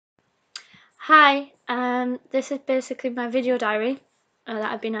Hi, this is basically my video diary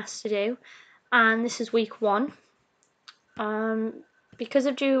that I've been asked to do, and this is week one. Because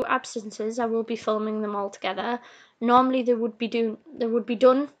of due absences, I will be filming them all together. Normally, they would be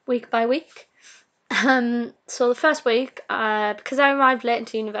done week by week. So the first week, because I arrived late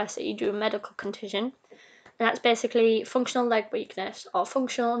into university due to medical contusion, and that's basically functional leg weakness or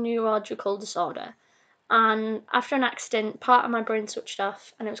functional neurological disorder. And after an accident, part of my brain switched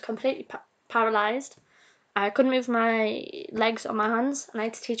off, and it was completely paralysed. I couldn't move my legs or my hands, and I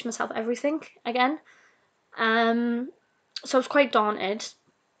had to teach myself everything again. So I was quite daunted.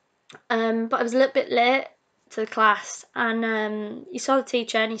 But I was a little bit late to the class, and he saw the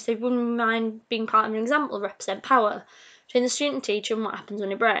teacher, and he said, "Wouldn't you mind being part of an example, represent power, train the student teacher and what happens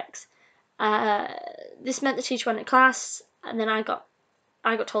when it breaks." This meant the teacher went to class, and then I got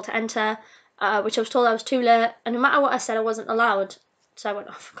told to enter, which I was told I was too late, and no matter what I said, I wasn't allowed. So I went,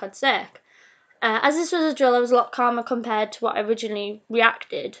 "Oh, for God's sake." As this was a drill, I was a lot calmer compared to what I originally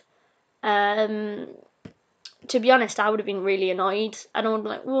reacted. To be honest, I would have been really annoyed. I don't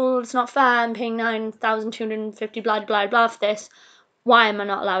like, well, it's not fair. I'm paying 9,250 blah blah blah for this. Why am I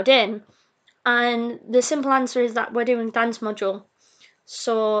not allowed in? And the simple answer is that we're doing dance module,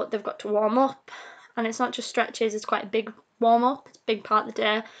 so they've got to warm up, and it's not just stretches. It's quite a big warm up. It's a big part of the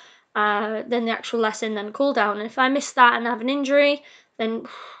day. Then the actual lesson, then cool down. And if I miss that and have an injury, then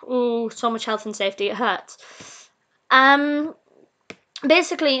so much health and safety, it hurts.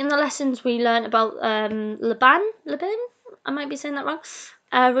 Basically, in the lessons we learned about Laban, I might be saying that wrong.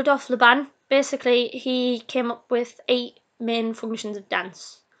 Rudolf Laban. Basically, he came up with 8 main functions of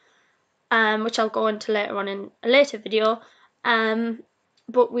dance, which I'll go into later on in a later video.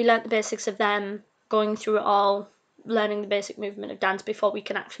 But we learnt the basics of them, going through it all, learning the basic movement of dance before we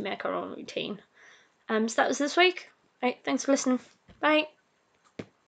can actually make our own routine. So that was this week. Right, thanks for listening. Bye.